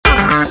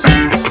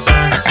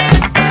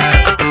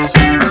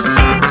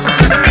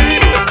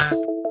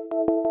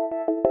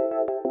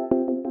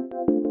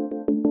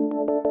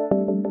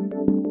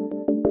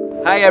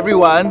Hi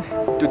everyone,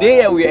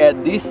 today we are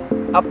at this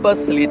Upper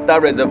Seletar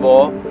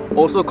Reservoir,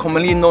 also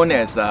commonly known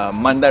as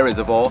Mandai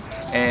Reservoir,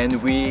 and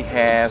we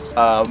have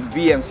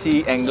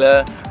VMC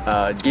angler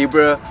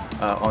Gabriel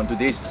on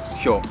today's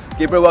show.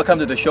 Gabriel, welcome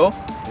to the show.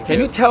 Can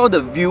you tell the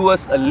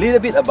viewers a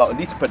little bit about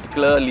this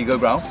particular legal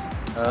ground?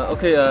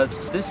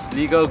 This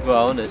legal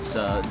ground,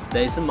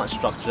 there isn't much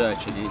structure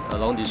actually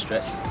along this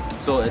stretch,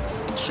 so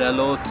it's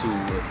shallow to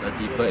a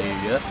deeper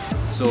area.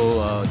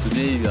 So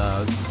today we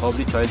are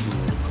probably trying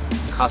to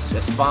cast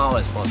as far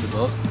as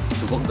possible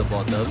to work the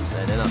bottom,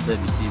 and then after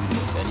we see if we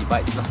have any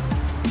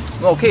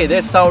bites. Okay,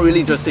 that sounds really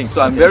interesting.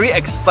 So I'm very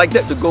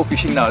excited to go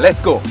fishing now.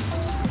 Let's go!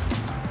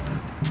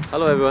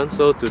 Hello everyone,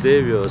 so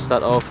today we will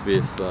start off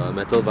with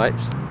metal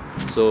bites.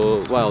 So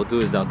what I'll do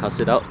is I'll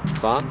cast it out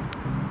far,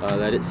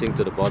 let it sink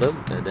to the bottom,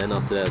 and then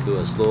after that I'll do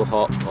a slow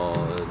hop or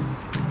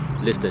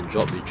lift and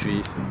drop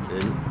retrieve,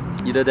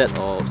 and either that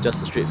or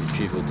just a straight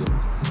retrieve will do.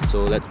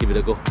 So let's give it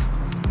a go.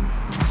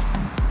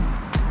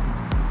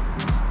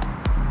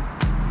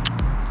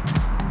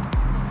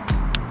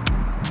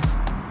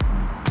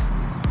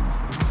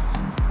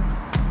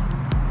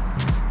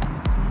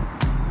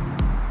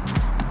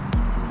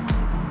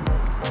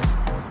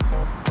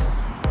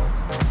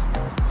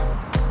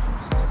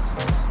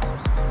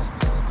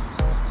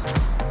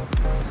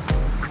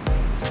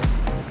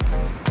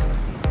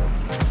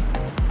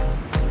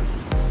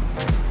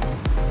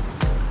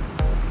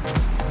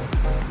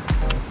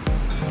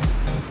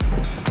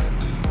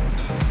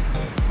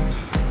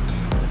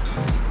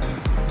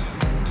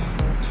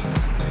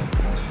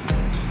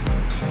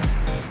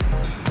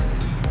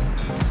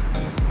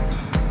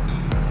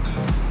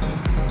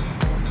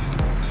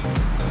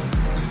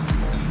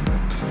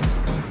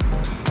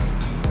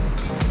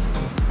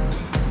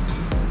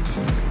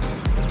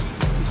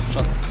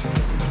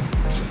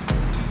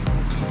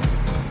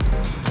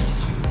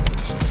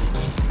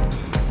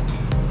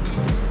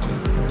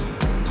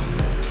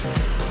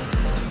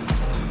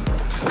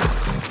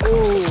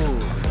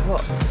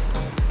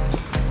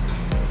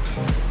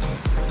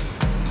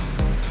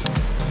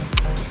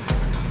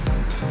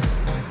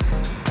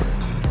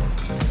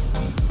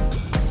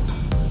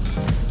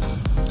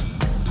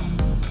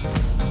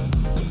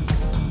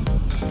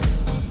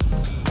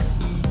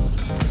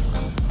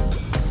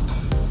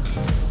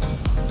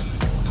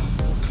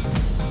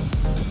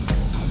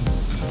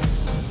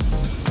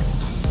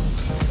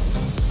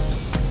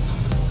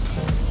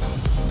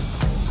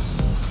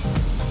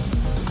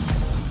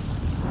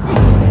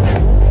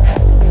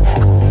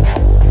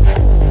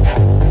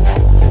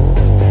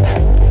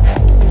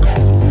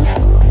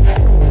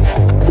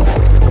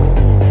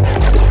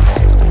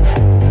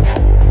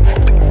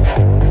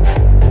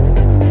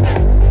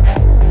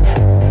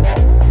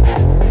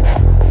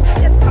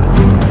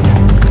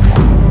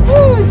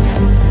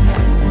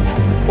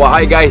 Well,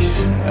 hi guys,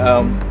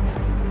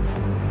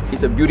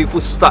 it's a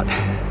beautiful start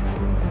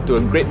to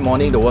a great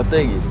morning. The water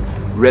is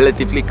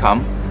relatively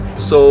calm,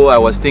 so I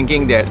was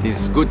thinking that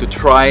it's good to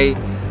try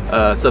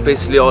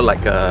surface lure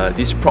like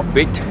this prop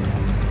bait,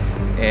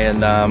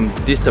 and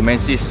this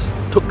Temensis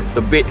took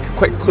the bait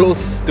quite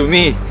close to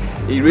me.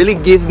 It really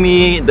gave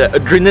me the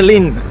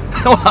adrenaline.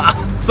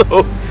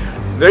 So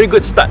very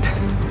good start.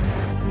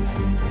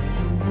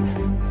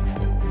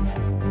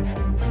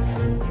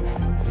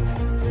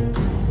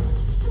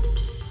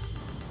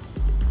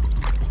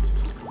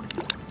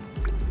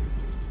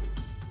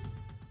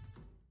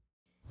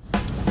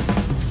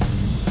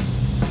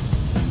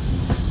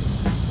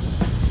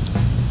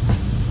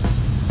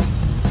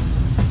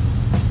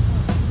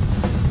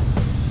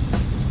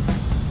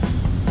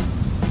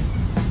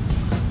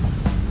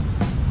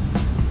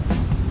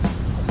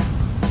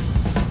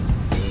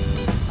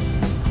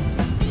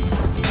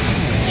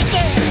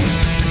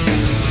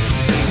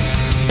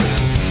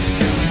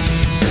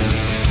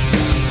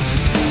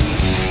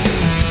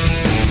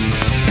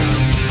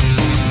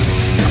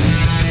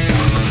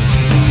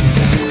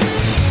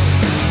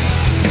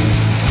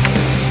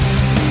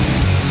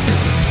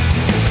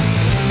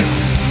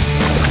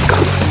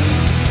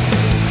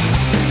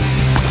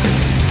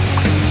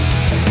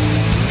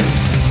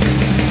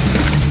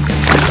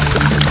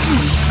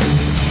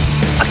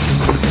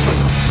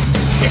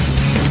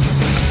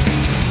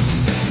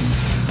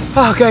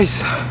 Oh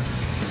guys,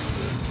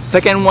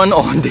 second one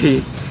on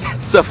the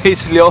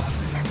surface lure,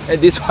 and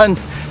this one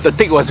the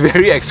tick was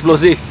very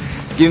explosive,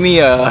 give me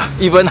a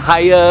even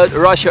higher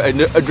rush of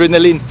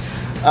adrenaline.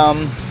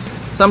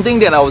 Something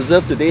that I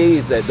observed today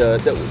is that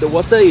the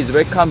water is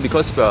very calm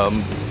because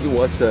it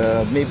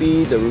was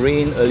maybe the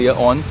rain earlier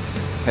on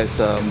has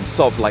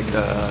sort of like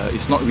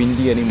it's not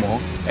windy anymore,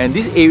 and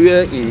this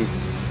area is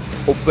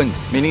open,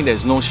 meaning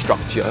there's no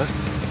structure.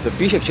 The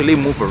fish actually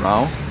move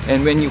around,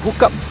 and when you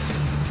hook up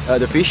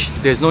the fish,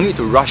 there's no need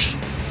to rush,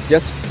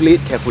 just play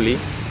it carefully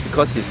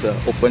because it's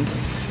open,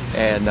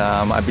 and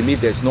I believe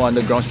there's no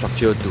underground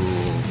structure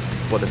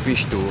for the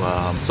fish to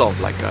sort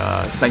of like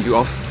snag you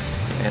off,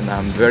 and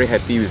I'm very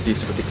happy with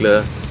this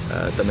particular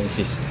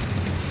Temensis.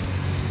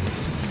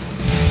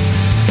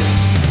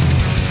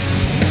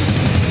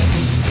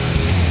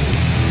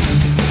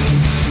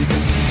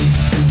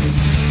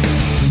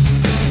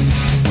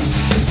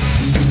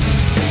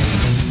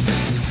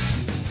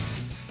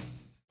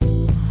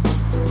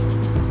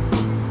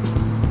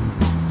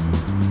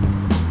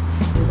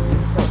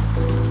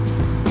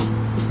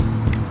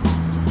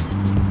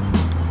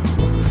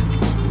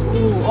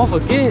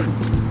 off again.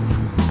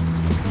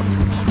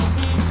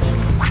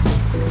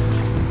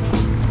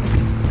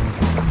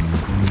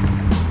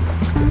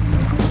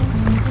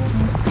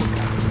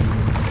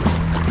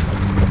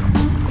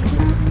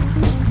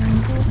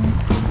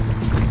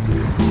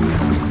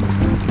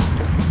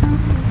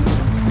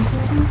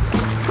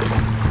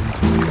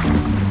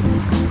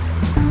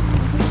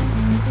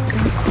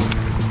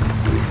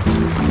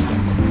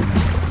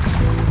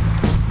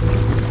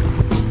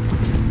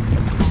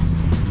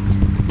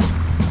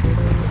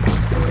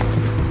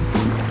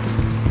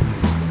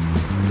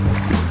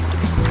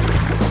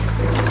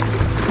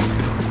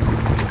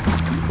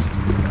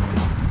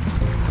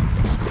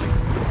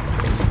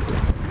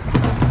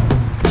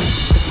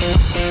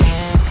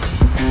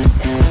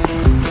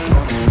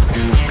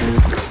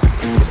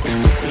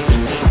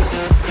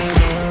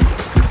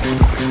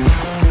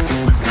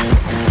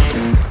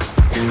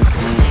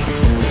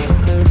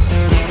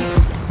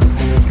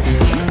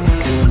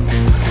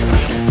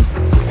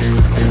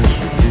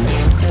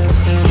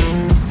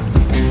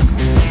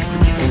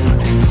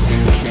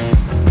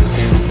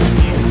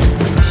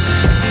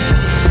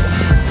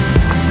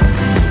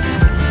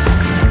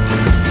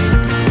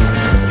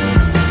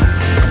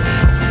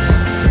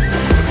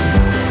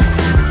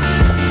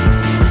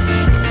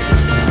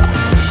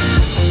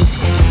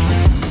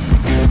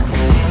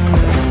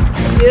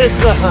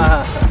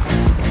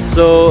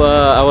 So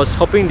I was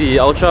hopping the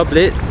Ultra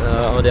Blade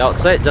on the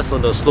outside, just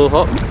on the slow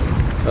hop.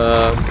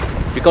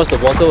 Because the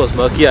water was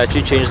murky, I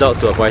actually changed out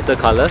to a brighter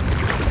color.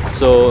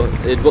 So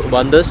it worked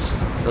wonders.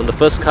 On the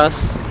first cast,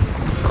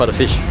 caught a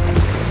fish.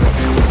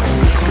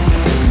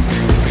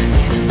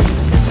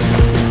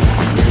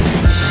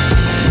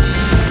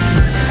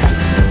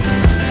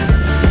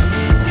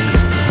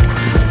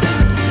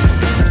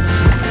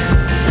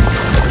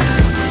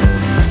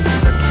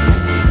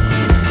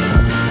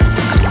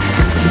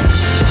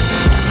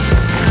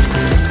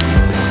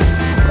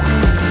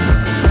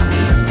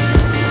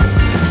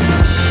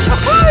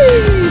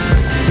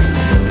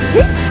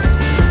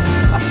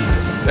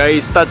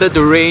 It started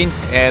to rain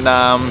and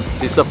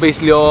the surface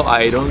lure,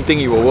 I don't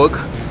think it will work.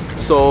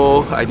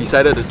 So I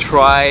decided to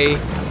try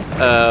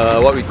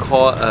what we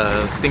call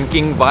a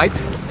sinking vibe.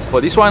 For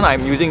this one,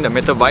 I'm using the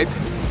metal vibe,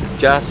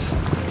 just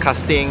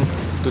casting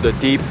to the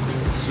deep,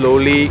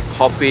 slowly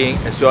hopping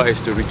as well as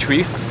to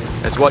retrieve.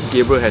 As what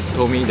Gabriel has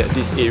told me, that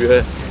this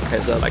area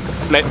has like a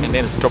flat and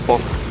then a drop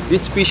off.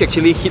 This fish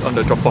actually hit on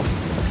the drop off.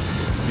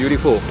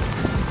 Beautiful.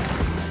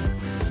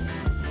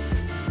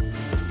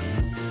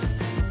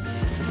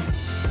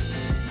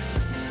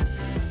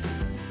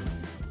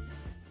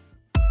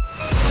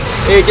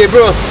 Hey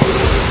Gabriel,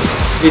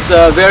 it's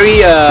a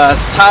very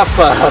tough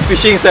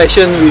fishing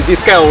session with this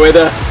kind of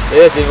weather.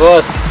 Yes, it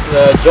was.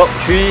 Dropped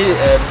 3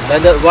 and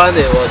landed 1.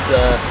 It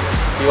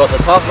was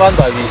a tough one,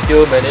 but we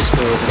still managed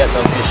to get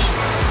some fish.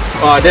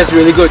 That's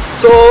really good.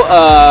 So,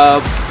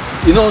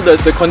 you know,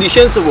 the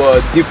conditions were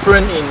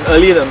different in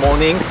early in the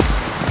morning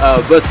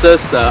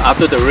versus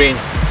after the rain.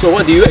 So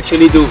what do you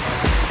actually do?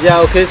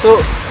 Yeah, okay, so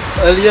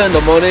earlier in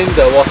the morning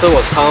the water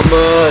was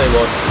calmer, it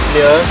was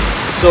clear.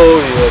 So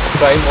we were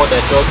trying more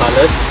natural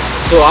colours.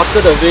 So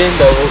after the rain,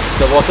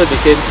 the water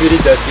became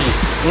pretty dirty.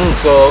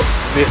 So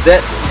with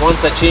that,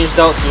 once I changed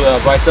out to a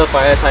brighter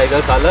fire tiger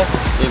colour,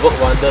 it worked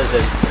wonders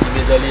and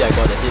immediately I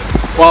got a hit.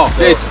 Wow,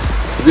 so, that's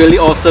really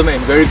awesome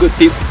and very good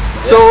tip.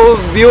 Yeah. So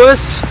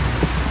viewers,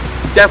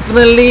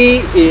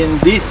 definitely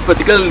in this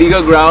particular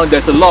legal ground,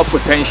 there's a lot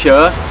of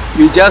potential.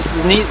 You just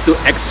need to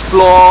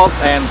explore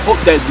and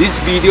hope that this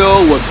video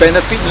will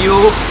benefit you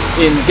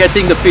in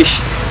getting the fish.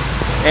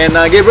 And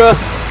Gabriel,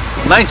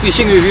 nice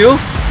fishing with you,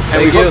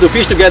 and we hope to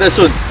fish together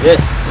soon. Yes.